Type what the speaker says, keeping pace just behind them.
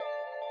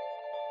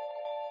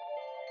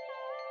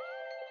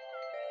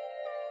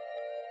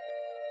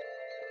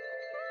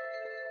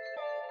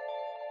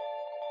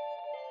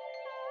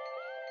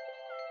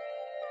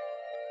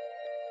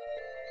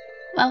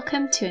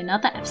Welcome to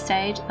another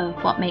episode of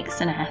What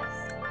Makes a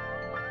Nurse.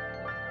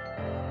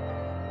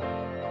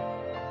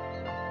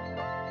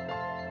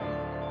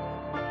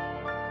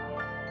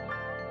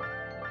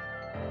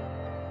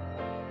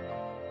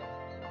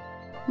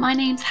 My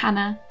name's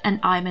Hannah and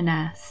I'm a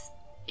nurse.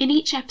 In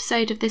each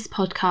episode of this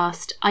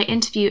podcast, I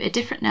interview a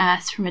different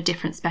nurse from a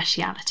different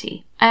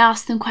speciality. I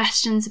ask them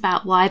questions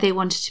about why they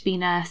wanted to be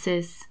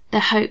nurses,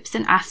 their hopes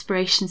and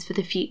aspirations for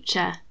the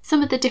future,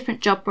 some of the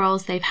different job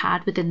roles they've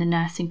had within the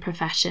nursing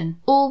profession,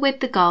 all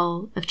with the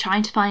goal of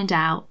trying to find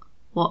out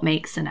what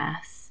makes a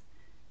nurse.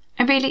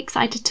 I'm really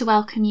excited to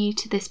welcome you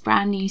to this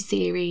brand new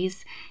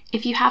series.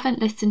 If you haven't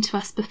listened to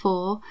us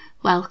before,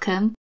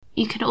 welcome.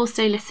 You can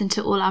also listen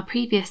to all our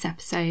previous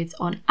episodes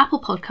on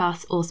Apple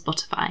Podcasts or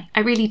Spotify.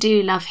 I really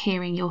do love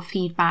hearing your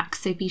feedback,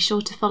 so be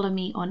sure to follow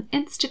me on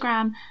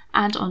Instagram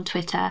and on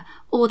Twitter.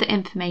 All the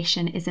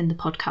information is in the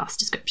podcast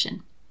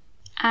description.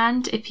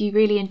 And if you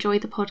really enjoy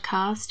the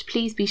podcast,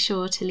 please be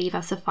sure to leave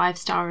us a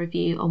 5-star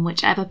review on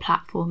whichever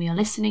platform you're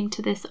listening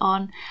to this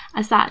on,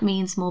 as that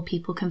means more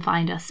people can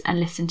find us and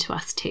listen to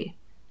us too.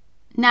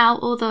 Now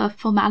all the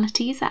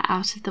formalities are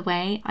out of the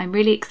way, I'm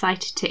really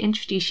excited to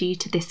introduce you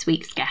to this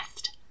week's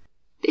guest.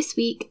 This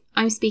week,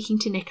 I'm speaking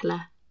to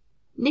Nicola.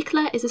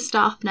 Nicola is a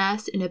staff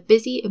nurse in a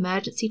busy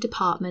emergency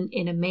department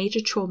in a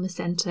major trauma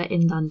centre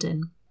in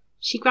London.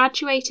 She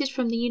graduated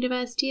from the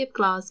University of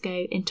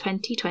Glasgow in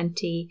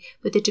 2020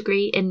 with a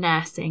degree in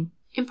nursing.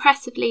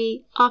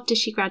 Impressively, after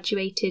she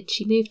graduated,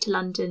 she moved to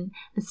London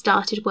and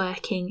started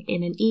working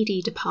in an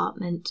ED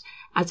department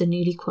as a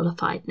newly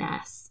qualified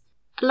nurse.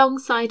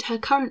 Alongside her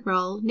current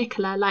role,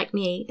 Nicola, like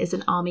me, is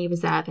an army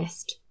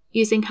reservist,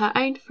 using her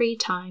own free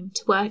time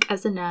to work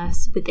as a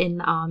nurse within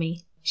the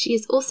army. She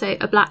is also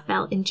a black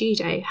belt in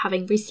judo,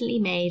 having recently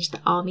made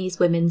the army's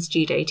women's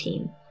judo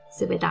team.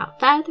 So without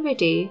further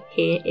ado,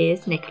 here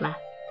is Nicola.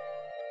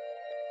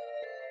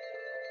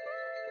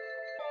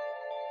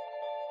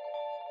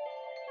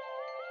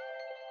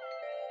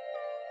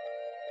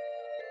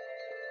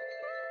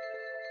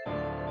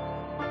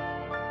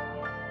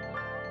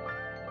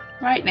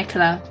 Right,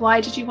 Nicola,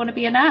 why did you want to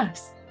be a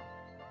nurse?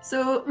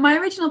 So my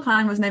original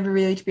plan was never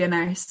really to be a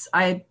nurse.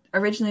 I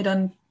originally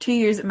done 2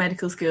 years at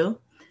medical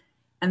school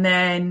and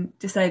then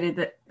decided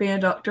that being a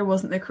doctor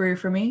wasn't the career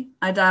for me.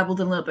 I dabbled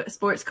in a little bit of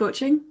sports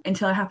coaching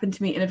until I happened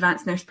to meet an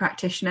advanced nurse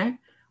practitioner,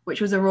 which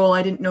was a role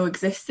I didn't know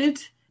existed.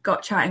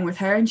 Got chatting with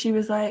her and she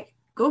was like,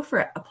 go for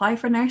it, apply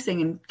for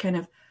nursing,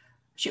 and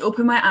she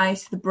opened my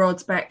eyes to the broad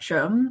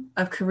spectrum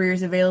of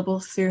careers available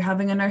through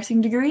having a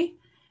nursing degree.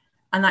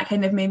 And that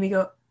kind of made me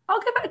go,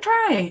 I'll give it a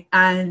try.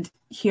 And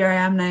here I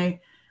am now.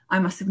 I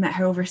must have met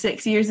her over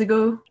 6 years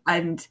ago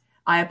and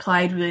I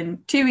applied within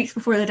 2 weeks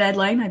before the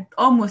deadline. I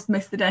almost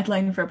missed the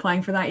deadline for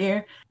applying for that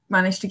year.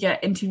 Managed to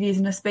get interviews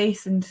in a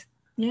space and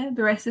the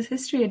rest is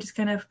history. I just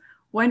kind of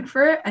went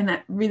for it and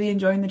I'm really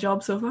enjoying the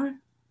job so far.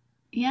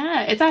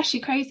 Yeah, it's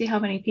actually crazy how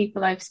many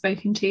people I've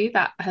spoken to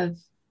that have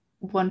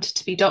wanted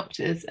to be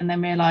doctors and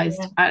then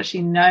realised,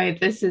 actually, no,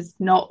 this is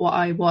not what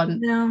I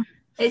want from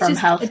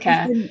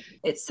healthcare.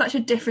 It's such a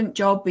different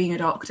job being a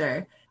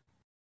doctor.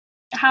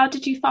 How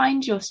did you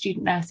find your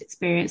student nurse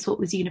experience? What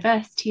was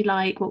university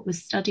like? What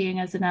was studying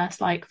as a nurse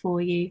like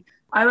for you?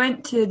 I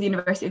went to the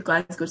University of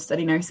Glasgow to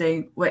study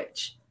nursing,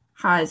 which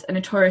has a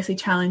notoriously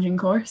challenging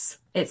course.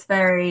 It's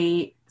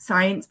very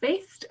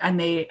science-based and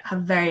they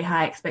have very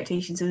high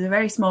expectations. It was a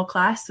very small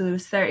class, so there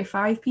was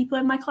 35 people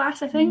in my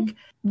class, I think.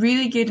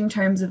 Really good in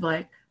terms of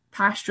like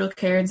pastoral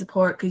care and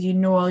support because you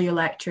know all your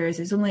lecturers.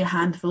 There's only a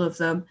handful of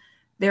them.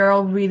 They're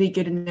all really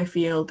good in their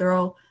field. They're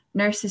all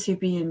nurses who've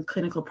been in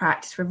clinical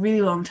practice for a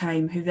really long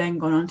time, who've then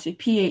gone on to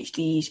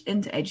PhDs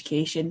into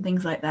education,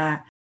 things like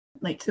that.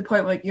 Like to the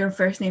point where you're on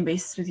first name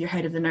basis with your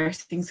head of the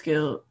nursing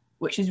school,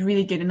 which is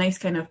really good, a nice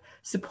kind of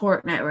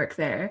support network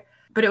there.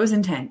 But it was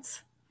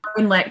intense.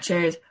 In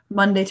lectures,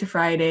 Monday to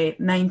Friday,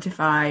 9 to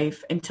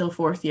 5 until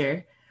 4th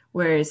year.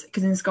 Whereas,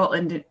 because in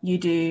Scotland, you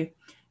do,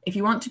 if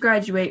you want to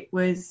graduate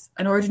with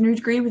an ordinary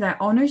degree without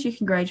honours, you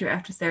can graduate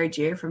after 3rd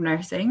year from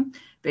nursing.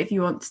 But if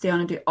you want to stay on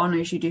and do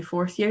honours, you do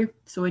 4th year.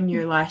 So in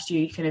your last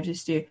year, you kind of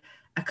just do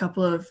a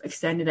couple of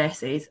extended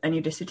essays and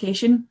your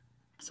dissertation.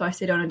 So I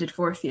stayed on and did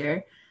 4th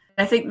year.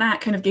 I think that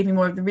kind of gave me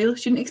more of the real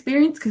student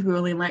experience because we were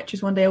only in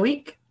lectures 1 day a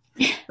week,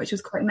 which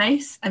was quite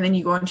nice. And then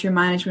you go on to your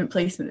management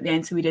placement at the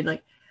end. So we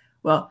did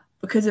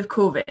because of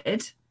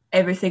COVID,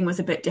 everything was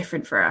a bit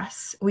different for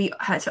us. We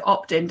had to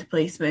opt into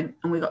placement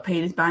and we got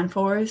paid as band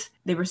 4s.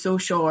 They were so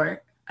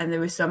short and there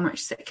was so much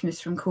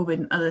sickness from COVID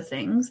and other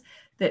things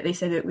that they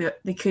said that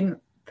they couldn't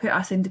put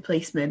us into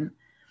placement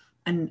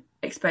and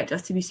expect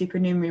us to be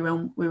supernumerary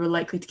when we were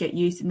likely to get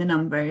used in the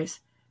numbers.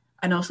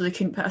 And also they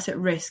couldn't put us at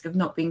risk of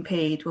not being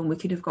paid when we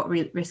could have got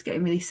risk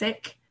getting really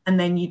sick. And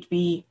then you'd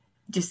be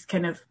just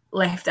kind of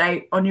left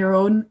out on your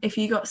own if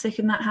you got sick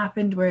and that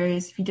happened.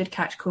 Whereas if you did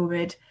catch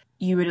COVID,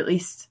 you would at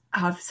least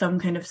have some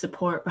kind of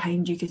support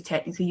behind you because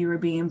technically you were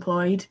being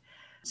employed.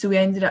 So we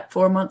ended up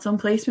 4 months on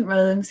placement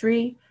rather than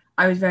 3.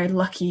 I was very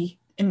lucky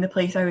in the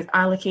place I was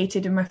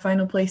allocated in my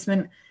final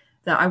placement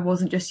that I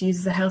wasn't just used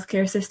as a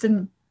healthcare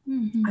assistant.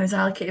 Mm-hmm. I was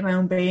allocated my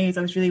own bays.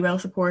 I was really well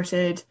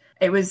supported.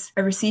 It was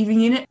a receiving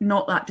unit,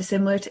 not that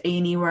dissimilar to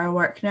A&E where I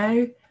work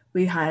now.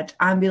 We had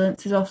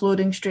ambulances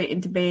offloading straight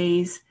into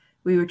bays.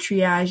 We were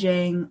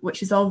triaging,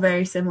 which is all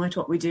very similar to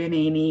what we do in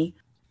A&E.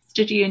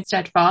 Did you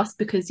instead fast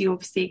because you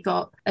obviously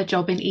got a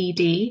job in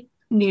ED,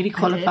 newly I did.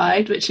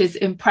 qualified, which is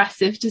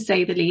impressive to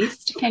say the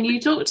least. Can you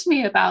talk to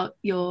me about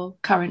your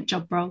current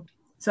job role?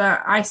 So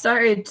I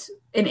started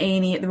in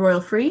A&E at the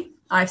Royal Free.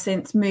 I've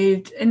since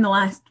moved in the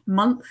last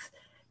month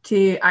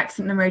to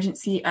accident and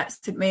emergency at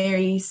St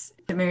Mary's.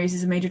 St Mary's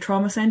is a major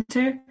trauma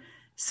centre,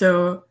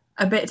 so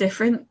a bit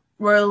different.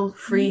 Royal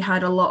Free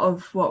had a lot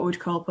of what we'd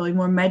call probably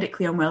more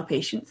medically unwell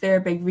patients. They're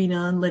a big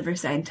renal and liver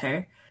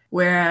centre,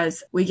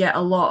 whereas we get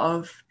a lot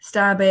of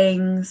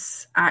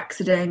stabbings,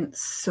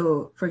 accidents.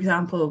 So, for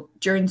example,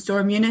 during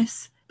Storm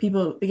Eunice, they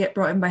get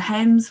brought in by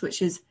HEMS,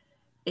 which is,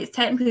 it's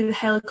technically the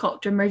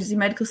Helicopter Emergency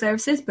Medical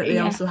Services, but they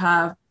also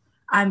have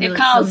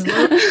ambulances. They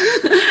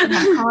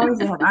have cars,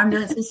 they have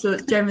ambulances, so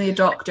it's generally a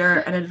doctor,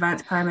 an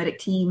advanced paramedic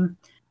team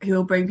who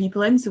will bring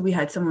people in. So we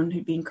had someone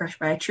who'd been crushed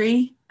by a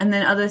tree, and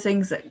then other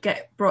things that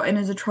get brought in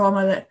as a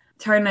trauma that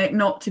turn out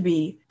not to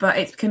be, but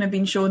it's kind of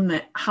been shown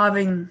that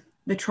having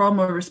the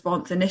trauma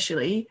response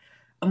initially,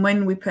 and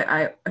when we put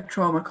out a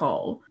trauma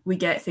call, we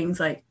get things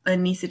like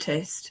an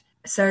anaesthetist,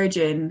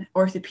 surgeon,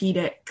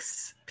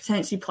 orthopedics,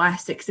 potentially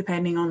plastics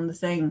depending on the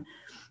thing,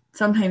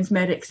 sometimes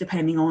medics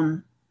depending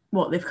on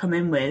what they've come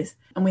in with,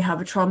 and we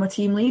have a trauma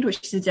team lead,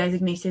 which is a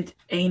designated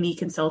A&E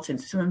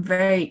consultant, so someone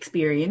very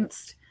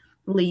experienced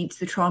leads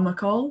the trauma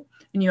call.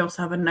 And you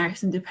also have a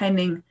nurse, and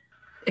depending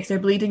if they're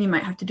bleeding, you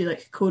might have to do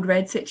like code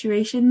red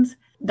situations.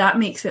 That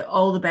makes it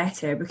all the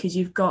better because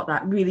you've got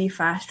that really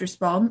fast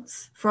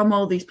response from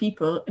all these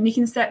people, and you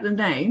can step them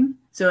down.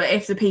 So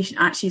if the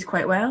patient actually is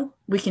quite well,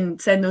 we can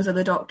send those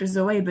other doctors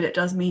away, but it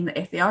does mean that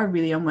if they are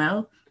really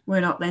unwell,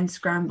 we're not then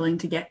scrambling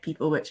to get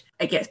people, which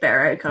it gets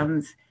better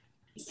outcomes.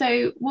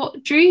 So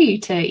what drew you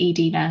to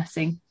ED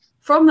nursing?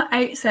 From the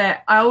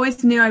outset, I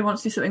always knew I wanted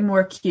to do something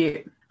more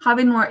acute.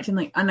 Having worked in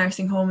like a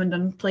nursing home and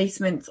done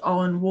placements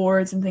on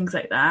wards and things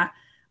like that,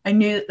 I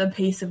knew that the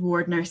pace of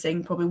ward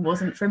nursing probably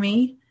wasn't for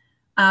me.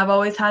 I've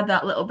always had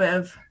that little bit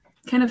of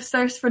kind of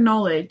thirst for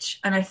knowledge,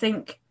 and I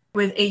think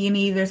with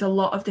A&E there's a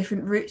lot of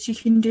different routes you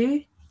can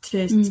do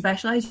to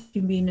specialise.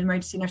 You can be an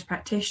emergency nurse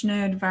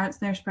practitioner,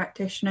 advanced nurse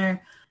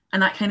practitioner,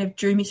 and that kind of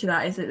drew me to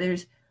that, is that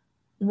there's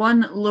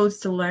loads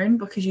to learn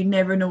because you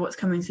never know what's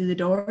coming through the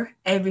door.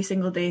 Every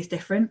single day is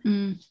different.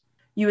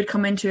 You would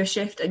come into a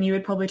shift and you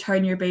would probably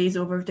turn your bays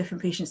over with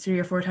different patients 3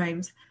 or 4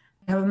 times.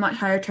 You have a much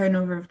higher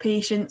turnover of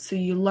patients, so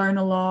you learn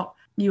a lot.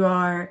 You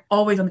are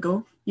always on the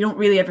go. You don't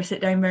really ever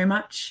sit down very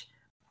much.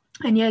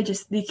 And yeah,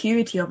 just the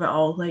acuity of it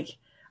all. Like,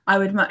 I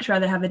would much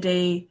rather have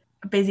a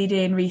busy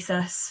day in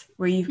resus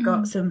where you've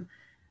got some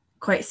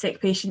quite sick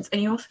patients, and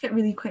you also get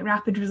really quite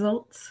rapid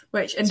results,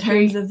 which in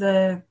terms of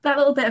that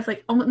little bit of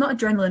like, not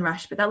adrenaline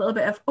rush, but that little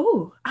bit of,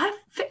 oh, I've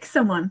fixed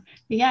someone.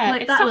 Yeah,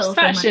 like it's that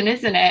satisfaction,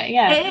 isn't it?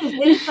 Yeah, it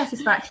is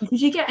satisfaction,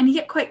 because you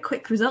get quite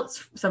quick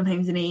results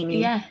sometimes in A&E.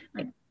 Yeah,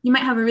 like you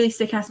might have a really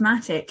sick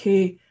asthmatic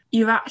who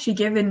you've actually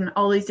given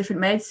all these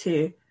different meds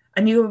to,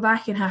 and you go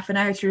back in half an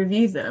hour to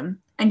review them,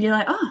 and you're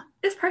like, oh,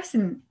 this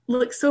person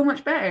looks so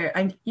much better,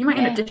 and you might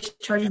end up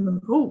discharging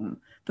them home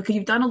because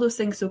you've done all those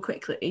things so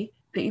quickly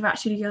that you've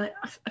actually, you're like,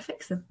 I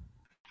fix them.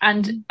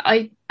 And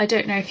I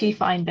don't know if you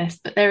find this,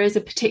 but there is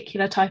a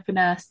particular type of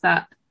nurse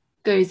that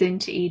goes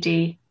into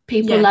ED.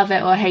 People love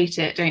it or hate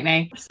it, don't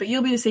they? But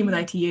you'll be the same with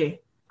ITU.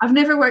 I've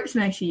never worked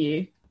in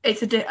ITU. I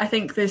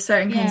think there's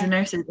certain kinds of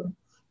nurses.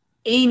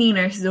 A&E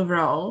nurses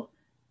overall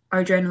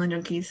are adrenaline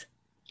junkies.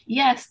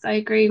 Yes, I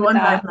agree with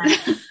that.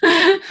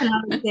 And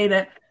I would say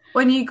that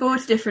when you go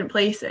to different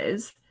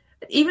places,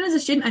 even as a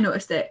student, I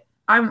noticed it.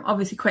 I'm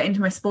obviously quite into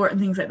my sport and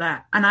things like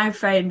that, and I've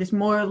found there's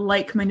more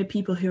like-minded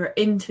people who are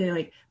into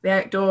like the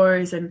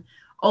outdoors and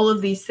all of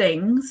these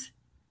things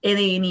in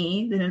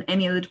A&E than in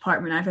any other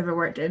department I've ever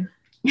worked in.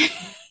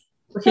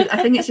 Because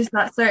I think it's just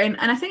that certain,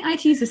 and I think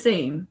IT is the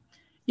same.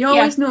 You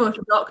always know if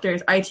a doctor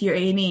is IT or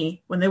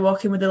A&E when they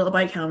walk in with a little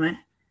bike helmet.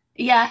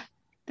 Yeah,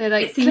 they're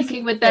like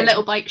clicking with their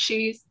little bike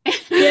shoes.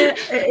 Yeah,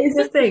 it is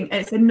a thing.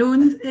 It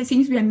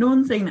seems to be a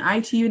known thing that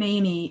ITU and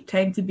A&E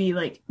tend to be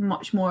like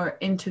much more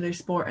into their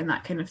sport and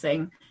that kind of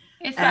thing.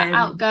 It's that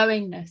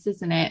outgoingness,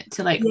 isn't it?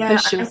 To like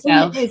push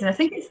yourself. I think it is, and I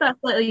think it's that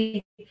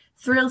slightly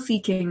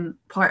thrill-seeking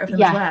part of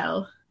them as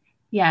well.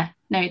 Yeah,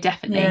 no,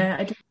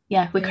 definitely.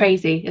 Yeah, we're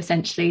crazy,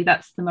 essentially.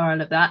 That's the moral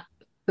of that.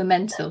 We're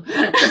mental.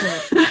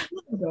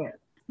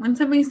 When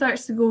something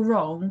starts to go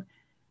wrong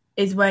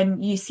is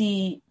when you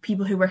see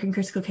people who work in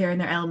critical care in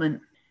their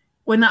element.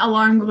 When that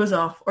alarm goes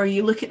off, or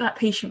you look at that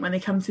patient when they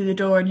come through the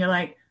door and you're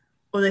like,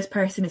 oh, this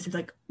person is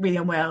like really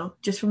unwell.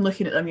 Just from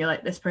looking at them, you're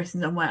like, this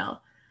person's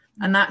unwell.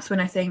 And that's when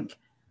I think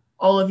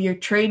all of your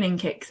training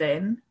kicks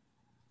in,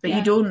 that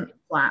you don't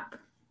flap.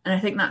 And I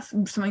think that's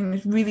something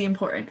that's really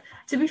important.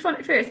 To be fair,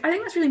 I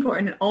think that's really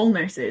important in all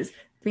nurses,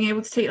 being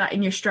able to take that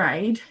in your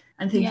stride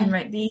and thinking,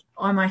 right, these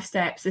are my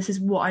steps. This is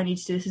what I need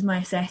to do. This is my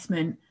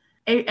assessment.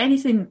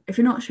 anything, if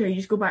you're not sure, you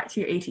just go back to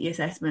your ATE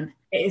assessment.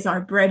 It is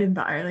our bread and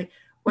butter. Like,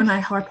 when I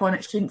harp on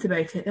at students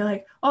about it, they're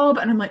like, oh,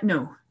 but, and I'm like,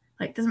 no,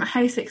 like, doesn't matter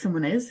how sick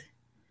someone is,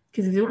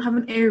 because if they don't have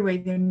an airway,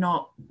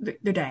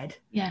 they're dead.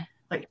 Yeah.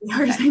 Like, they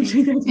are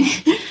essentially dead.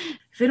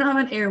 If they don't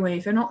have an airway,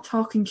 if they're not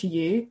talking to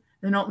you,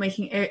 they're not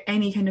making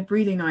any kind of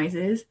breathing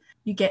noises,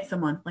 you get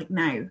someone, like,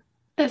 now.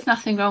 There's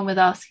nothing wrong with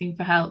asking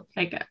for help.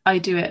 Like, I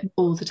do it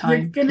all the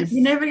time.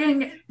 You're never going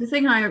to get, the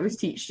thing I always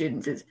teach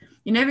students is,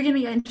 you're never going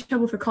to get into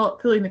trouble for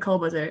pulling the call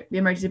buzzer, the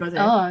emergency buzzer.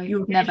 Oh,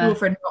 you'll get never. in trouble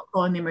for not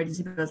calling the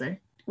emergency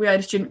buzzer. We had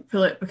a student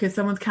pull it because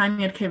someone's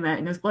cannula came out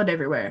and there was blood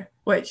everywhere,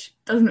 which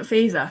doesn't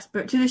faze us.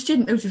 But to the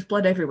student, there was just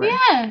blood everywhere.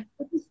 Yeah.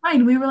 Which is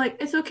fine. We were like,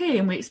 it's okay.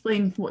 And we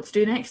explained what to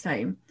do next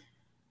time.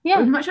 Yeah.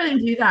 We'd much rather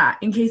do that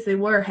in case they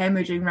were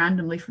hemorrhaging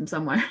randomly from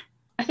somewhere.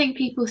 I think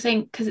people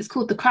think, because it's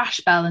called the crash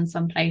bell in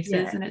some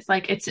places, and it's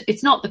like,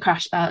 it's not the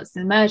crash bell, it's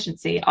an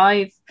emergency.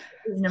 I've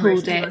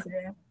pulled it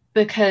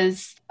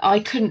because I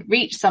couldn't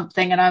reach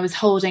something and I was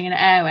holding an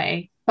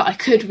airway, but I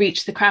could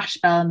reach the crash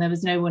bell and there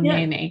was no one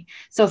near me.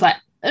 So I was like,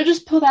 I'll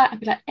just pull that and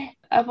be like,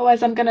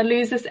 otherwise I'm going to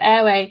lose this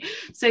airway.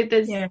 So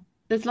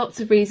there's lots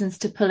of reasons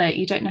to pull it.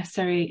 You don't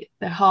necessarily,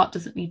 the heart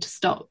doesn't need to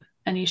stop,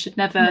 and you should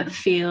never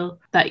feel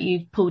that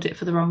you've pulled it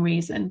for the wrong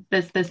reason.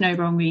 There's no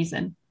wrong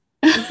reason.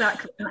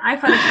 Exactly. And I've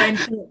had a friend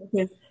pull it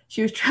because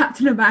she was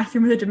trapped in a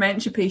bathroom with a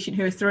dementia patient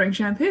who was throwing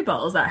shampoo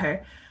bottles at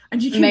her,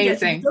 and she couldn't get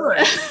to the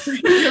door.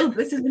 So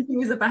this is when she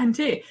was a band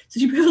too. So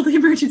she pulled the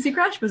emergency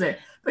crash buzzer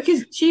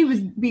because she was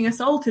being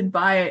assaulted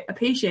by a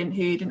patient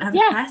who didn't have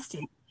the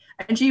capacity,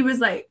 and she was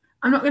like,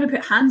 I'm not going to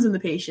put hands on the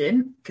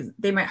patient because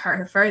they might hurt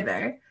her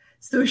further.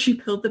 So she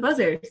pulled the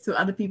buzzer so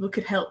other people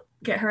could help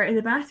get her out of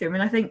the bathroom.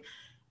 And I think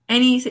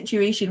any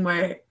situation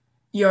where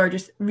you're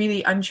just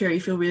really unsure,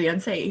 you feel really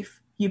unsafe,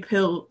 you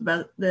pull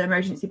the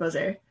emergency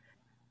buzzer.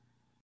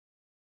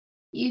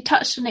 You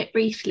touched on it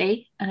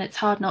briefly, and it's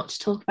hard not to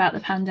talk about the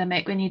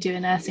pandemic when you do a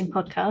nursing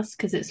podcast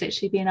because it's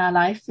literally been our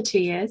life for 2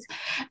 years.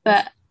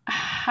 But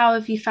how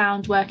have you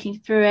found working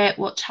through it?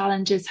 What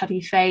challenges have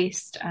you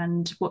faced,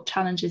 and what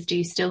challenges do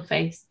you still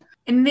face?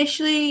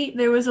 Initially,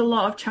 there was a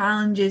lot of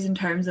challenges in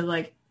terms of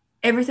like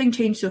everything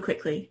changed so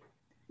quickly.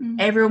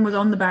 Everyone was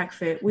on the back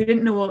foot. We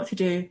didn't know what to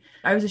do.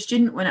 I was a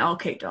student when it all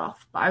kicked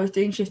off, but I was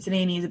doing shifts in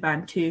A&E as a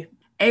band too.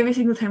 Every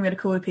single time we had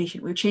a COVID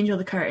patient, we would change all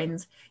the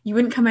curtains. You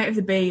wouldn't come out of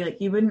the bay, like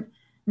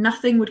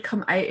nothing would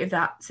come out of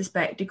that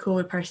suspected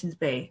COVID person's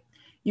bay.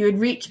 You would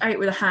reach out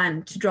with a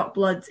hand to drop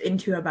bloods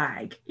into a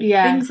bag.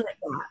 Yeah. Things like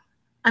that.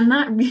 And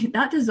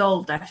that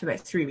dissolved after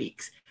about 3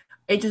 weeks.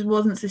 It just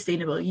wasn't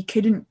sustainable. You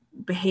couldn't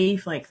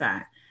behave like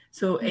that.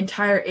 So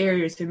entire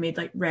areas were made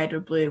like red or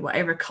blue,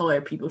 whatever colour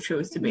people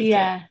chose to make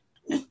it.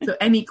 So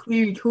any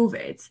queried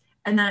COVID,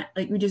 and that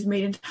like we just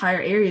made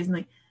entire areas, and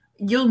like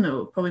you'll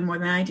know probably more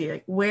than I do,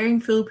 like wearing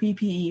full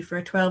PPE for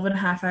a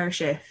 12.5-hour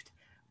shift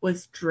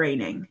was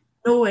draining.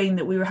 Knowing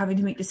that we were having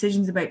to make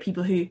decisions about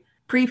people who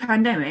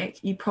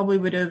pre-pandemic you probably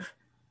would have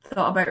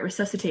thought about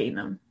resuscitating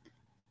them,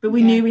 but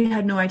we knew we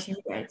had no ITU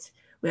beds,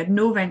 we had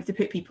no vents to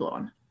put people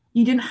on.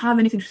 You didn't have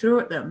anything to throw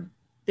at them.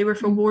 They were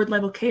for ward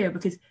level care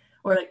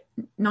or like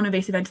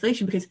non-invasive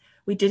ventilation, because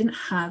we didn't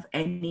have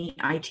any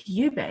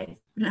ITU beds.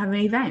 We didn't have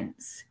any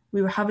vents.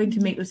 We were having to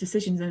make those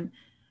decisions. And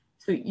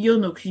so you'll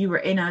know, because you were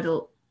in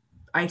adult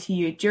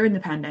ITU during the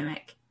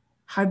pandemic,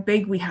 how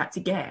big we had to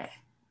get.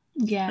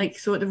 Yeah. Like,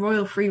 so at the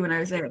Royal Free, when I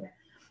was there,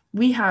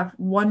 we have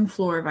one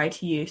floor of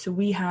ITU. So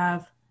we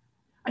have,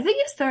 I think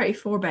it's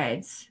 34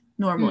 beds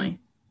normally.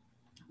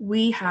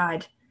 We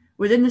had,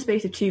 within the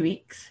space of 2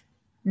 weeks,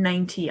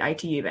 90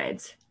 ITU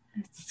beds.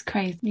 It's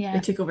crazy. Yeah. They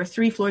took over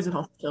 3 floors of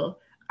hospital,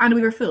 and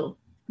we were full.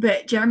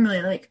 But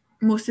generally, like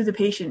most of the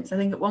patients, I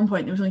think at one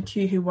point there was only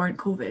 2 who weren't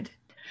COVID.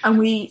 And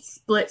we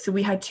split, so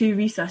we had 2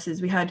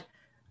 resusces. We had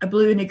a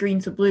blue and a green,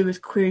 so blue was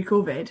query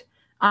COVID.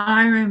 And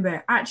I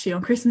remember actually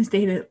on Christmas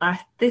Day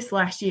this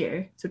last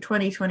year, so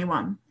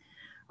 2021,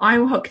 I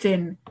walked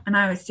in and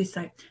I was just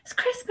like, it's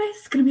Christmas,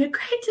 it's going to be a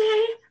great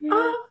day. Yeah.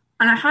 Oh.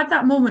 And I had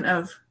that moment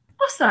of,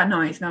 what's that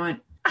noise? And I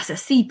went, that's a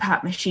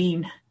CPAP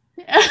machine.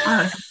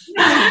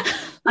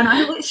 And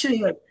I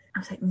literally I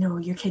was like, no,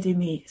 you're kidding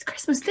me. It's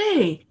Christmas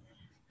Day.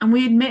 And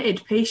we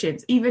admitted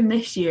patients, even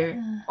this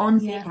year, on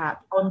CPAP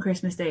on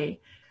Christmas Day.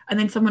 And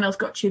then someone else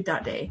got tubed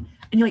that day.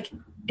 And you're like,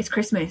 it's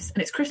Christmas.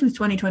 And it's Christmas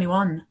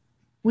 2021.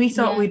 We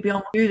thought we'd be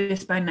on through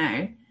this by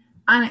now.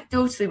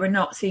 Anecdotally, we're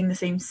not seeing the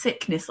same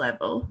sickness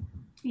level.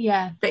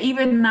 Yeah. But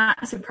even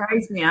that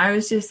surprised me. I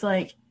was just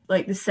like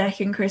the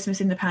second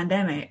Christmas in the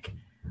pandemic,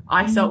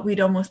 I thought we'd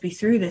almost be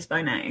through this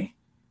by now.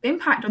 The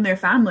impact on their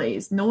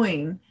families,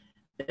 knowing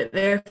that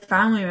their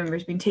family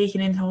members been taken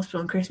into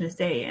hospital on Christmas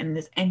Day and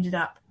has ended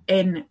up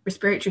in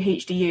respiratory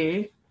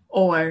HDU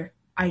or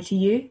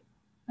ITU.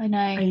 I know.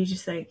 And you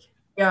just like,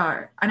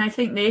 yeah. And I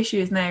think the issue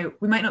is now,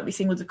 we might not be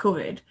seeing loads of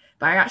COVID,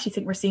 but I actually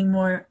think we're seeing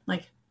more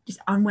like just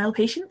unwell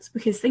patients,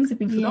 because things have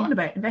been forgotten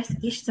about.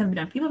 Investigations haven't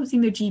been done. People haven't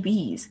seen their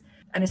GBs.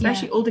 And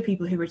especially older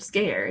people who were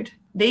scared.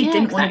 They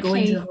didn't want to go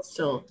into the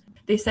hospital.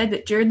 They said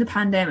that during the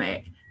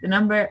pandemic, the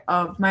number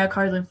of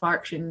myocardial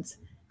infarctions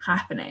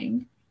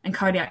happening and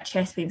cardiac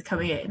chest pains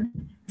coming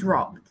in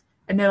dropped.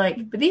 And they're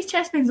like, but these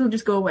chest pains don't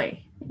just go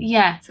away.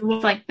 Yeah. So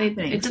it's like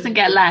it doesn't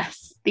get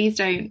less. These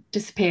don't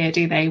disappear,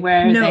 do they?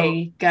 Where are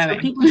they going? So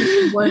people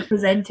just weren't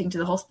presenting to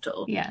the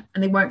hospital. Yeah.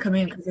 And they weren't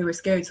coming in because they were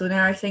scared. So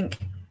now I think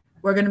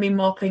we're going to be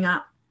mopping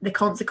up the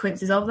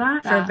consequences of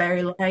that for a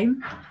very long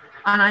time.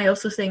 And I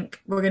also think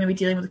we're going to be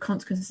dealing with the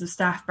consequences of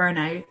staff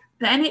burnout.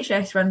 The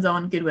NHS runs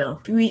on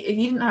goodwill. If you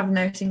didn't have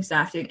nursing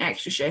staff doing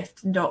extra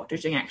shifts and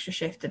doctors doing extra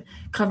shifts and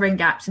covering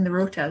gaps in the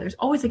rota, there's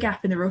always a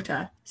gap in the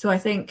rota. So I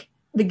think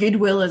the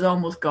goodwill is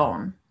almost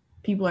gone.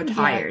 People are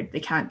tired. They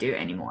can't do it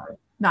anymore.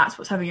 That's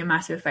what's having a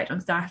massive effect on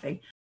staffing.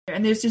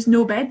 And there's just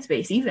no bed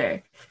space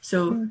either.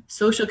 So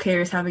social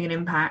care is having an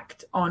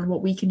impact on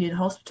what we can do in the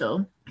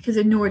hospital because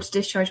there's nowhere to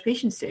discharge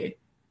patients to.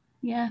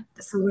 Yeah.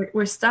 So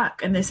we're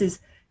stuck. And this is,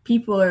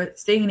 people are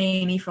staying in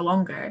A&E for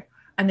longer.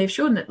 And they've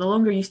shown that the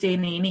longer you stay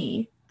in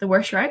A&E, the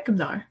worse your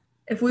outcomes are.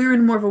 If we were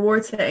in more of a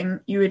ward setting,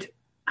 you would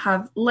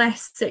have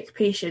less sick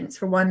patients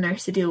for one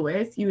nurse to deal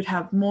with. You would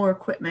have more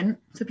equipment.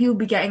 So people would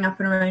be getting up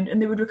and around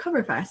and they would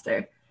recover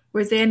faster.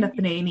 Whereas they end up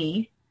in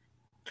A&E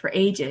for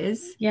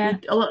ages. Yeah.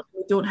 A lot of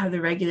people don't have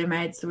the regular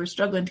meds, so we're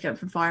struggling to get them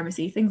from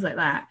pharmacy, things like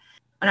that.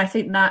 And I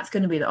think that's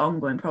going to be the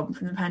ongoing problem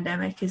from the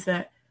pandemic, is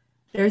that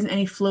there isn't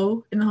any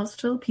flow in the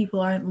hospital. People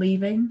aren't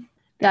leaving.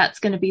 That's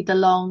going to be the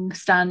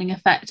long-standing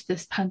effect of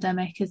this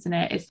pandemic, isn't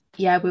it?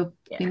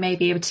 We may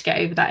be able to get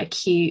over that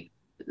acute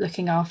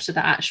looking after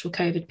the actual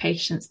COVID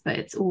patients, but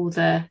it's all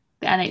the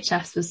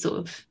NHS was sort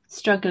of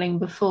struggling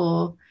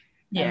before,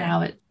 and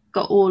now it's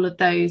got all of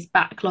those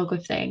backlog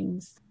of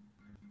things.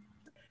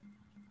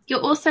 You're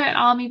also an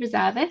Army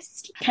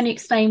reservist. Can you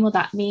explain what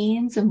that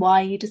means and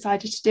why you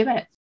decided to do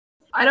it?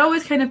 I'd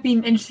always kind of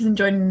been interested in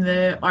joining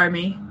the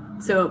Army.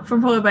 So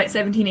from probably about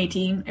 17,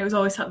 18, it was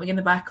always something in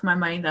the back of my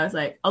mind. I was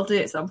like, I'll do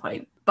it at some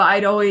point. But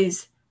I'd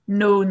always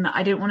known that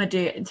I didn't want to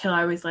do it until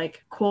I was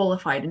like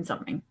qualified in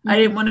something. Mm-hmm. I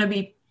didn't want to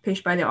be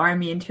pushed by the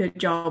Army into a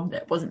job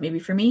that wasn't maybe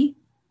for me.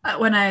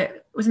 When I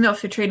was in the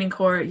Officer Training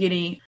Corps at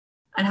uni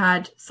and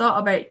had thought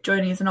about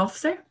joining as an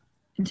officer,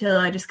 until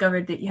I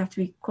discovered that you have to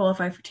be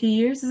qualified for 2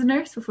 years as a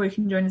nurse before you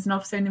can join as an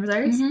officer in the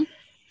reserves. Mm-hmm.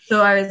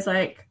 So I was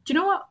like, do you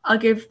know what? I'll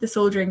give the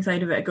soldiering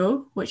side of it a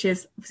go, which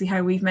is obviously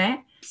how we've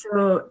met.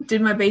 So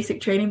did my basic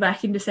training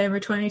back in December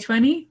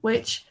 2020,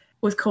 which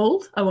was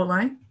cold. I won't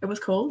lie. It was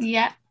cold.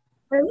 Yeah.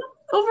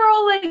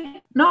 Overall,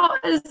 like,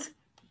 not as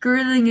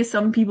grueling as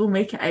some people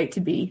make it out to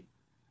be.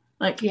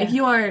 Like, if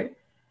you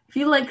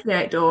like the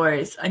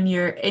outdoors and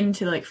you're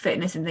into like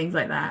fitness and things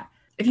like that,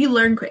 if you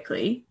learn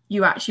quickly,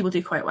 you actually will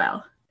do quite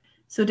well.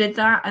 So did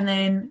that and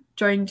then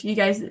joined you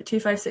guys at the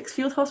 256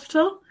 Field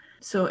Hospital.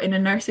 So in a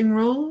nursing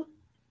role,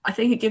 I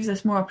think it gives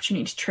us more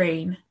opportunity to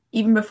train.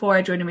 Even before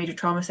I joined a major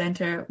trauma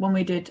centre, when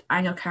we did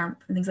annual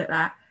camp and things like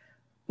that,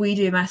 we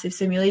do massive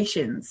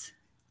simulations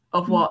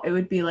of what it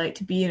would be like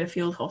to be in a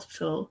field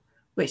hospital,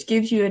 which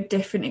gives you a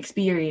different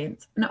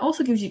experience. And it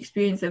also gives you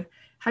experience of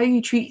how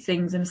you treat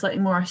things in a slightly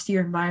more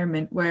austere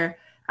environment where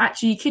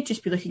actually you could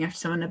just be looking after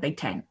someone in a big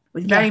tent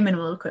with very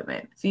minimal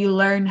equipment. So you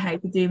learn how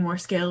to do more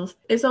skills.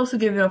 It's also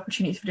given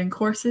opportunities for doing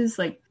courses.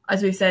 Like,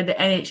 as we said, the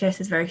NHS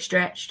is very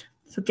stretched.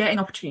 So getting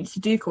opportunities to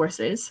do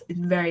courses is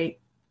very,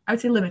 I would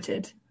say,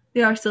 limited.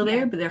 They are still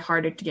there, but they're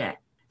harder to get.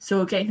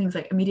 So getting things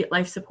like immediate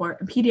life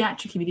support and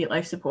paediatric immediate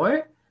life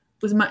support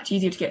was much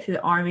easier to get through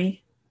the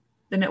Army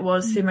than it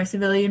was through my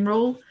civilian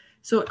role.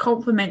 So it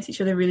complements each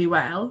other really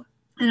well.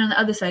 And on the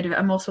other side of it,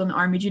 I'm also on the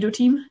Army judo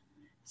team.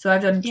 So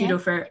I've done judo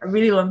for a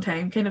really long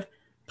time. Kind of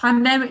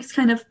pandemics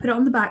kind of put it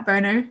on the back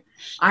burner.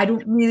 I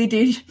wouldn't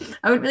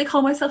really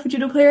call myself a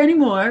judo player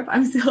anymore, but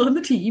I'm still on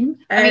the team.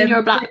 I mean, you're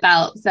a black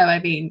belt, so I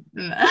mean...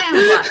 I am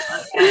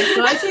a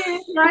black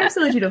belt, so I'm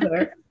still a judo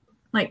player.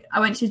 Like, I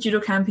went to judo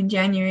camp in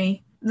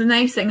January. The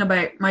nice thing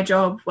about my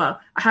job, well,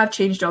 I have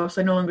changed jobs,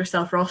 so I no longer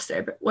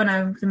self-roster, but when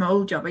I was in my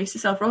old job, I used to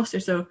self-roster,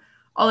 so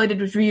all I did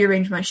was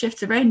rearrange my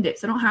shifts around it,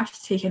 so I don't have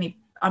to take any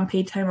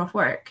unpaid time off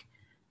work.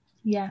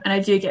 Yeah. And I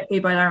do get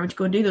paid by the Army to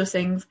go and do those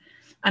things.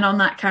 And on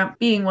that camp,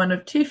 being one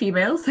of 2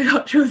 females, I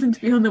got chosen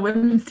to be on the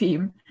women's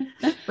team,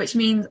 which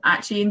means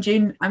actually in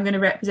June, I'm going to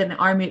represent the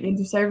Army at the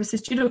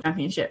Inter-Services Judo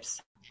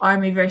Championships,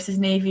 Army versus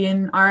Navy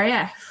and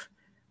RAF,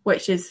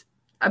 which is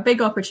a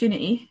big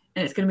opportunity.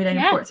 And it's going to be down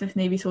in Portsmouth.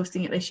 Navy's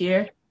hosting it this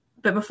year.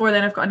 But before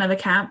then, I've got another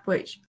camp,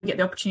 which I get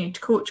the opportunity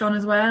to coach on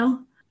as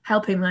well,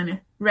 helping them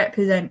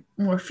represent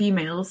more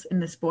females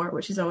in the sport,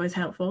 which is always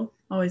helpful,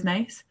 always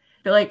nice.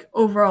 But like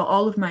overall,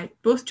 all of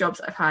both jobs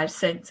that I've had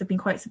since have been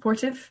quite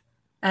supportive.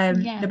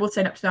 They both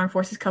sign up to the Armed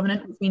Forces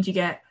Covenant, which means you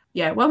get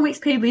 1 week's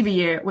paid leave a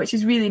year, which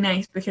is really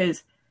nice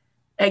because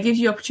it gives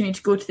you opportunity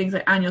to go to things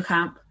like annual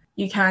camp.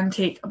 You can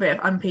take a bit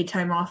of unpaid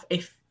time off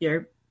if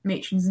your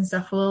matrons and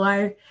stuff will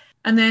allow.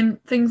 And then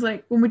things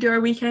like when we do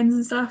our weekends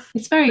and stuff.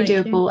 It's very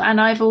doable.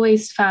 And I've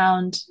always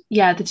found,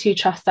 the 2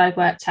 trusts I've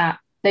worked at,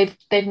 they've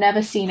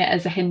never seen it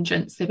as a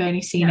hindrance. They've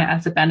only seen it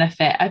as a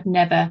benefit. I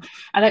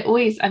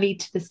mean,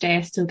 to this day,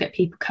 I still get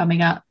people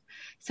coming up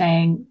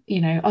saying,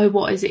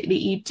 what is it that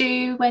you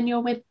do when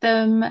you're with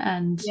them?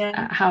 And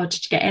how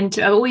did you get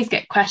into it? I always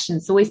get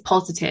questions, always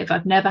positive.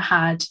 I've never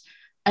had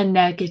a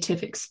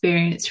negative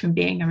experience from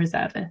being a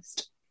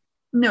reservist.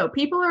 No,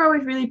 people are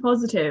always really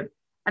positive,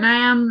 and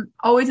I am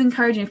always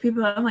encouraging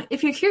people. I'm like,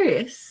 if you're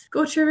curious,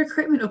 go to a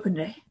recruitment open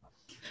day.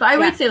 But I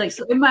would say, like,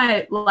 so in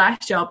my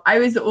last job, I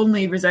was the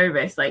only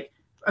reservist, like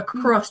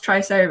across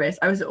tri-service,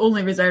 I was the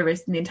only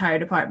reservist in the entire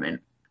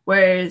department.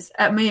 Whereas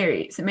at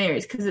St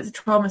Mary's, because it's a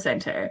trauma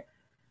centre,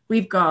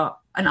 we've got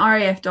an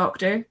RAF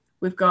doctor,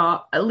 we've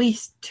got at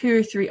least 2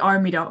 or 3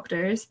 army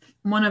doctors.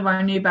 One of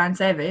our new band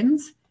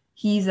 7s,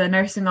 he's a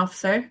nursing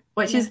officer,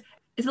 which is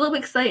it's a little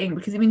bit exciting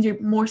because it means you're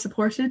more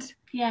supported.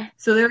 Yeah.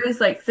 So there is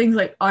like things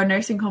like our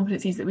nursing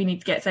competencies that we need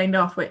to get signed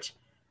off, which,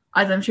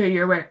 as I'm sure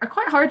you're aware, are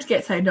quite hard to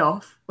get signed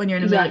off when you're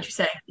in a military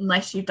setting,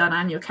 unless you've done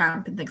annual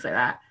camp and things like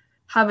that.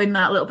 Having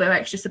that little bit of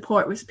extra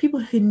support with people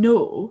who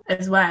know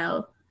as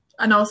well.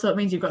 And also it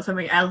means you've got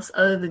something else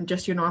other than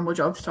just your normal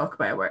job to talk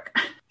about at work.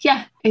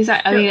 Yeah,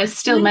 exactly. I mean, it's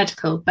still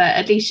medical, but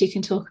at least you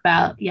can talk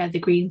about, the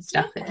green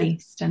stuff at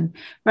least, and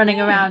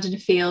running around in a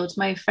field.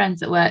 My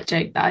friends at work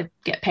joke that I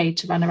get paid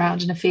to run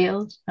around in a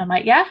field. I'm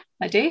like, yeah,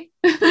 I do.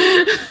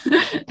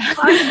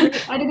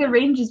 I did a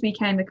Rangers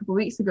weekend a couple of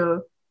weeks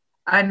ago,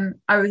 and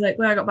I was like,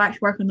 when I got back to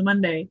work on the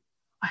Monday,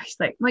 I was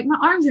like my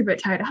arms are a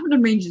bit tired. I haven't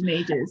done Rangers in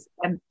ages.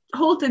 And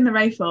holding the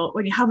rifle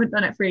when you haven't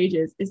done it for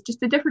ages is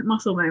just a different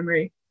muscle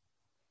memory.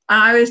 And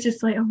I was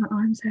just like, oh, my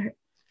arms hurt.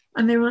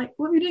 And they were like,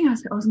 what were you doing? I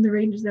was like, I was in the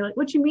Rangers. They're like,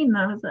 what do you mean?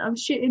 I was like, I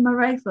was shooting my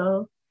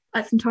rifle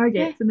at some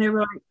targets. And they were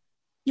like,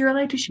 you're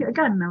allowed to shoot a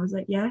gun? And I was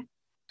like, yeah.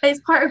 It's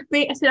part of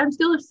me. I said, I'm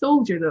still a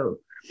soldier though.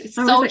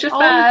 Soldier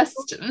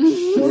first.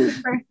 Soldier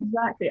first,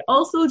 exactly.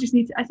 All soldiers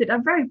need to, I said, I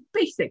have very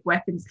basic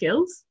weapon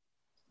skills.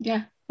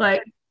 Yeah.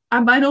 Like,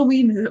 I'm by no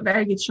means a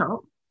very good shot,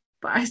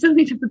 but I still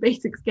need to have the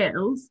basic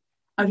skills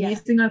of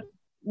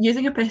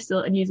using a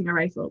pistol and using a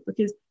rifle,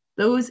 because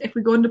those, if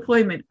we go on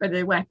deployment, are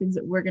the weapons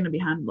that we're going to be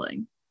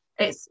handling.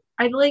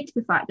 I like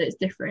the fact that it's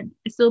different.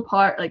 It's still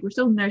we're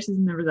still nurses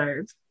in the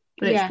reserves,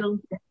 but it's still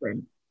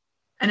different.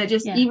 And it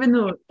just, even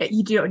though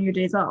you do it on your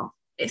days off,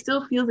 it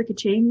still feels like a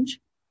change.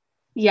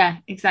 Yeah,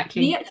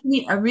 exactly. You get to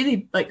meet a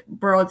really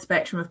broad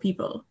spectrum of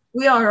people.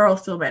 We are all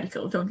still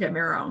medical, don't get me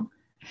wrong.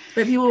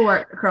 But people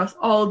work across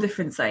all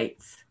different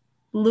sites.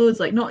 Loads,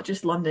 not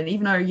just London,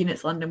 even our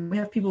unit's London. We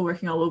have people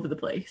working all over the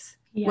place,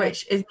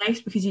 which is nice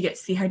because you get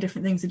to see how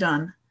different things are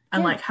done.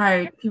 And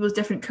how people's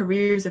different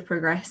careers have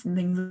progressed and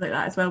things like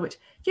that as well, which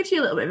gives you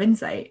a little bit of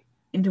insight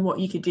into what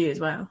you could do as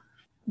well.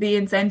 The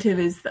incentive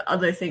is the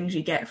other things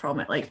you get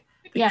from it, like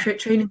the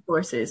training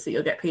courses that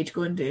you'll get paid to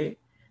go and do,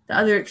 the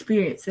other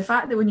experience, the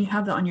fact that when you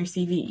have that on your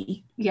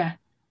CV,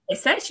 it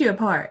sets you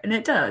apart, and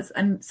it does.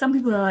 And some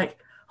people are like,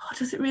 oh,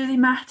 does it really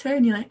matter?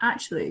 And you're like,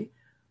 actually,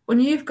 when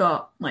you've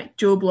got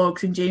Joe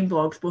Blogs and Jane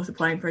Blogs both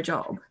applying for a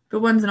job, but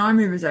one's an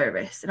army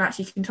reservist and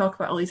actually can talk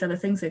about all these other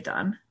things they've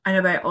done and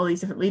about all these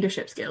different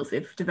leadership skills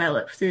they've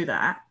developed through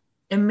that,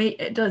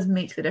 it does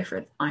make the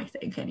difference, I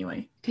think,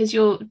 anyway. Because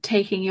you're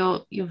taking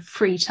your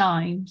free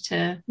time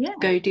to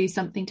go do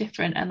something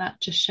different, and that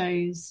just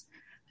shows,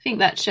 I think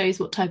that shows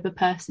what type of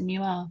person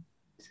you are.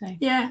 So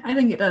yeah, I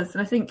think it does.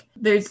 And I think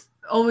there's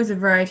always a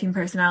variety in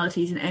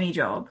personalities in any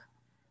job,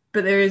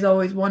 but there is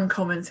always one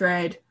common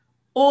thread.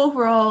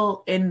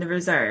 Overall in the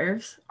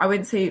reserves, I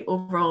wouldn't say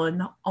overall in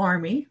the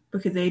army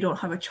because they don't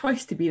have a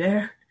choice to be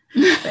there,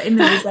 but in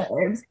the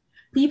reserves,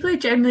 people are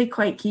generally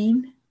quite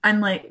keen,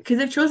 and because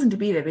they've chosen to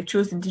be there, they've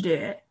chosen to do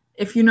it.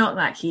 If you're not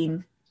that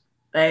keen,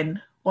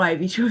 then why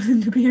have you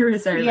chosen to be a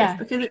reservist?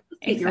 Because it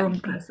takes your own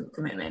personal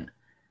commitment.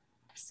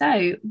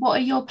 So what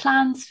are your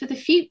plans for the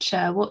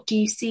future? What do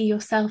you see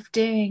yourself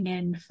doing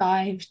in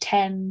 5,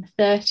 10,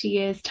 30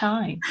 years'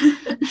 time?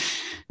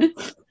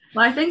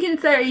 Well, I think in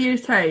 30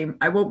 years' time,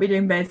 I won't be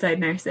doing bedside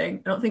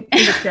nursing. I don't think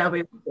physically I'll be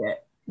able to do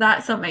it.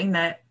 That's something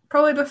that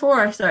probably before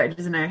I started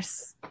as a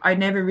nurse, I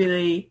never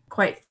really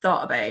quite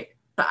thought about.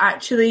 But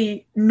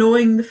actually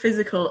knowing the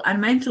physical and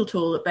mental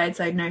toll that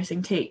bedside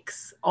nursing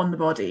takes on the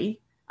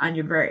body and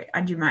your mind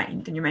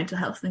and your mental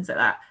health, things like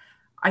that,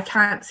 I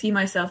can't see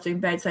myself doing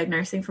bedside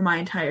nursing for my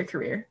entire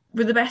career.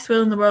 With the best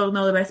will in the world and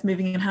all the best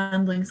moving and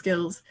handling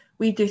skills,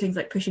 we do things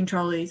like pushing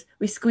trolleys,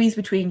 we squeeze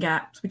between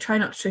gaps, we try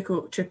not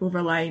to trip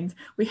over lines,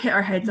 we hit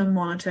our heads on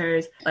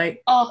monitors. The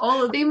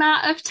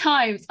amount of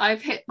times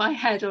I've hit my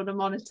head on a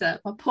monitor,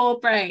 my poor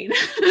brain.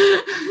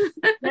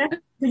 Because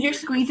you're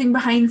squeezing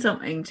behind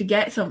something to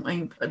get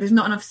something, but there's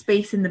not enough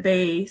space in the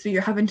bay, so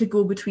you're having to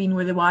go between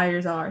where the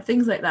wires are,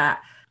 things like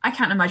that. I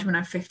can't imagine when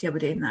I'm 50 I'll be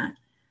doing that.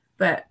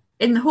 But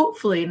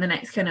hopefully in the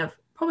next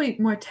probably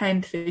more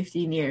 10 to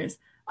 15 years,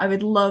 I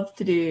would love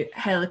to do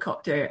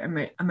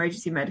helicopter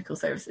emergency medical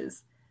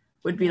services.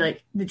 Would be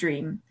the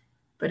dream.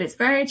 But it's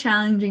very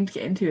challenging to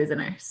get into as a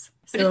nurse.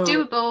 But it's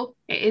doable.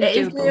 It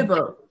is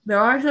doable. There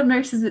are some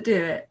nurses that do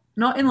it.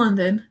 Not in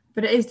London,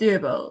 but it is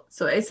doable.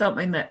 So it's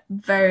something that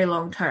very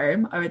long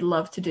term I would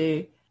love to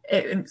do.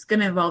 It's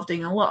going to involve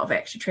doing a lot of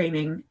extra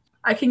training.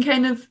 I can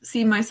kind of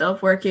see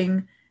myself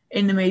working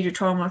in the major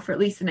trauma for at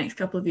least the next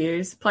couple of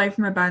years, apply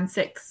for my band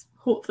 6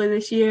 hopefully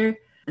this year,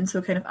 and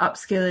so kind of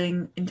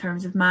upskilling in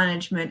terms of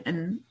management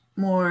and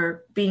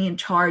more being in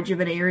charge of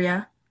an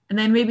area And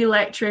then maybe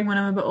lecturing when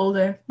I'm a bit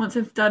older. Once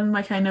I've done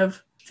my kind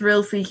of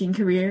thrill-seeking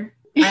career,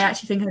 I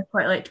actually think I'd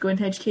quite like to go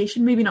into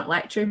education. Maybe not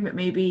lecturing, but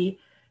maybe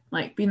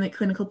like being like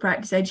clinical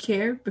practice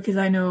educator, because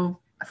I know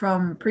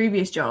from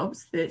previous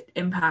jobs the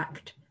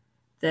impact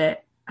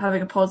that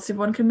having a positive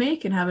one can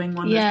make and having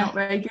one that's not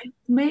very good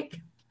can make.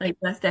 Like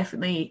that's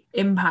definitely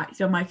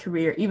impacted on my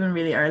career, even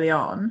really early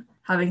on.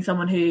 Having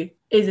someone who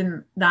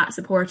isn't that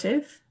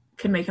supportive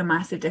can make a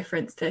massive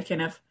difference to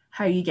kind of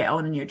how you get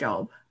on in your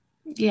job.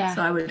 Yeah.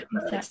 So I would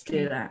like to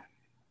do that.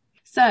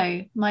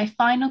 So my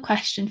final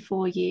question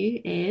for you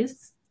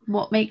is,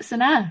 what makes a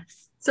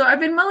nurse? So I've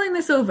been mulling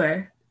this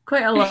over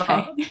quite a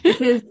lot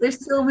because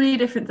there's so many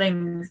different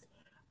things.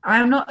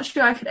 I'm not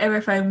sure I could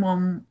ever find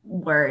one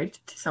word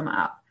to sum it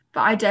up,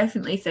 but I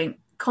definitely think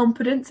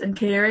competence and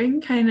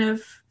caring kind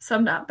of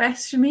summed up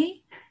best for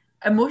me.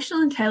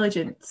 Emotional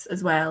intelligence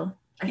as well,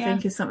 I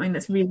think, is something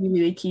that's really,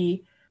 really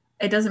key.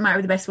 It doesn't matter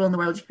with the best will in the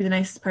world, you can be the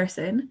nicest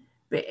person,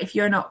 but if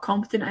you're not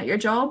competent at your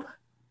job,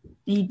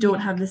 you don't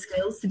have the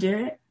skills to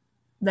do it,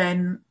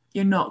 then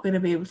you're not going to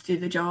be able to do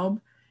the job.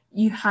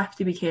 You have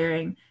to be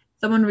caring.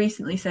 Someone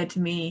recently said to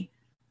me,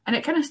 and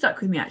it kind of stuck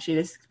with me actually,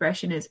 this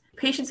expression is,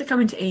 patients that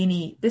come into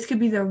A&E, this could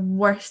be their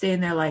worst day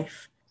in their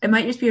life. It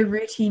might just be a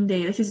routine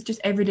day. This is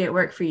just every day at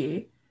work for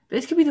you. But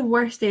this could be the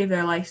worst day of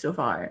their life so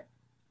far.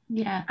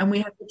 Yeah. And we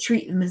have to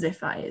treat them as if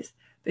that is.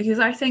 Because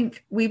I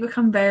think we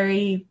become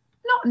very,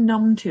 not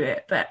numb to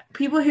it, but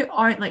people who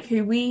aren't like,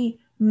 who we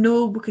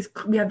know because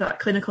we have that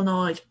clinical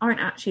knowledge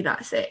aren't actually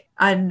that sick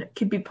and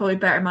could be probably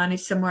better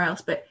managed somewhere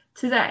else. But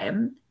to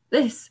them,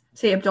 this,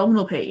 say,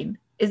 abdominal pain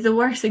is the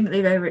worst thing that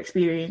they've ever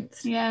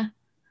experienced. Yeah.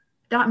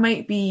 That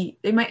might be,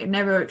 they might have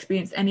never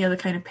experienced any other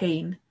kind of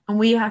pain. And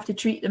we have to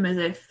treat them as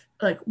if,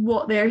 like,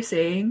 what they're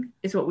saying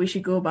is what we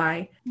should go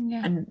by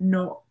and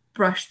not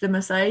brush them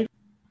aside.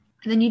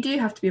 And then you do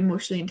have to be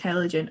emotionally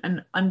intelligent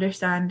and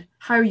understand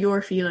how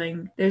you're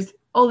feeling. There's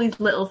all these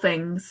little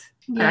things.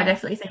 And I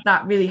definitely think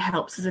that really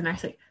helps as a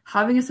nurse. Like,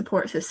 having a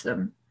support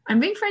system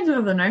and being friends with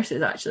other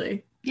nurses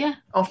actually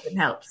often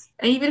helps.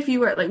 And even if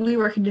you work, like, we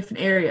work in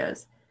different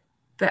areas,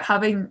 but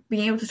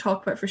being able to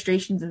talk about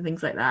frustrations and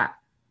things like that,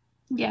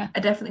 I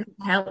definitely think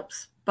it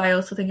helps. But I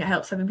also think it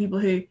helps having people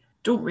who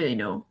don't really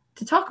know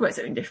to talk about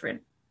something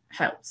different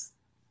helps.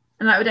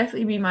 And that would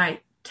definitely be my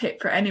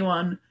tip for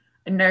anyone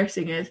in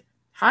nursing is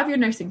have your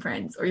nursing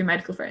friends or your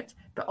medical friends,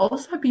 but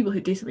also have people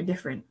who do something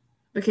different.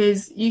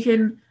 Because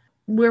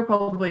we're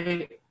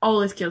probably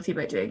always guilty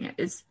about doing it,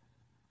 is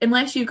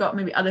unless you've got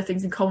maybe other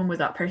things in common with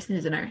that person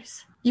who's a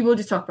nurse, you will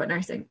just talk about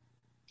nursing.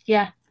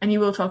 Yeah. And you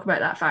will talk about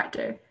that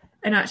factor.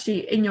 And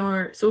actually in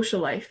your social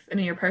life and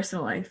in your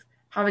personal life,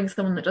 having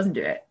someone that doesn't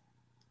do it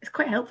is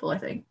quite helpful, I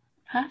think.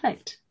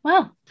 Perfect.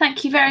 Well,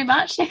 thank you very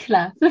much,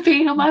 Nicola, for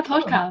being on my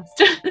podcast.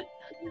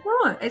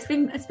 Oh, it's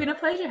been a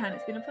pleasure, Hannah.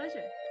 It's been a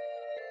pleasure.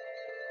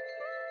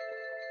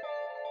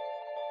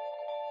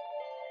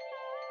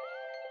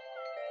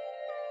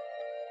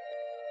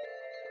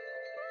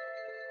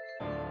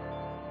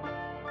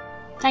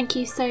 Thank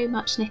you so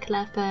much,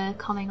 Nicola, for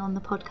coming on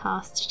the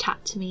podcast to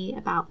chat to me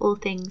about all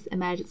things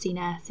emergency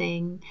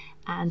nursing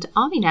and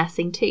army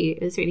nursing too.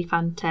 It was really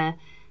fun to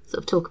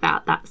sort of talk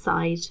about that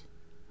side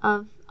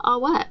of our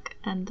work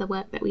and the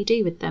work that we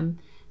do with them.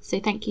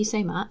 So thank you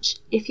so much.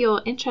 If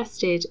you're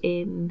interested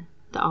in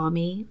the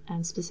army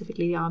and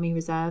specifically the Army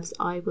Reserves,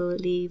 I will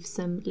leave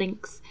some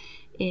links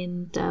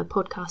in the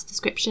podcast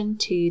description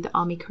to the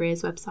Army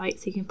Careers website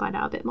so you can find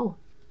out a bit more.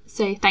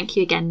 So thank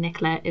you again,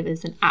 Nicola. It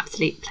was an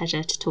absolute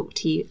pleasure to talk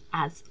to you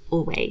as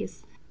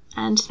always.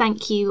 And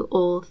thank you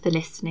all for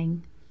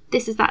listening.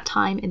 This is that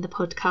time in the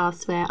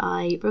podcast where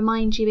I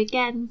remind you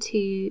again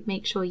to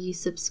make sure you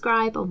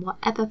subscribe on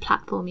whatever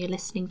platform you're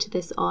listening to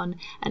this on.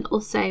 And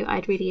also,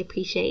 I'd really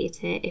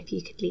appreciate it if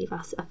you could leave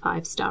us a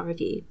 5-star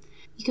review.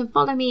 You can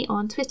follow me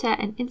on Twitter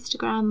and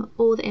Instagram.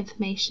 All the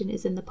information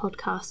is in the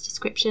podcast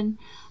description.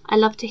 I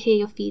love to hear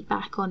your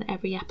feedback on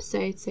every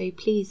episode, so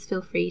please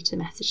feel free to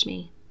message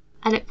me.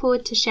 I look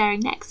forward to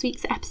sharing next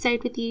week's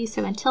episode with you,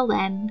 so until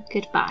then,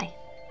 goodbye.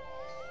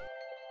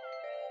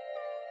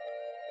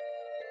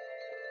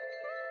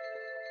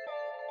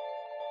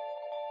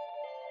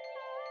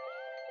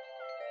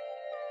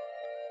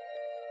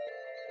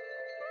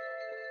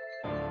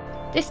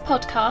 This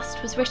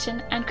podcast was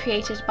written and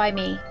created by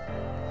me.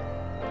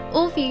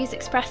 All views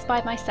expressed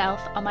by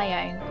myself are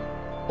my own.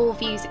 All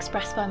views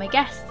expressed by my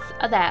guests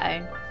are their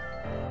own.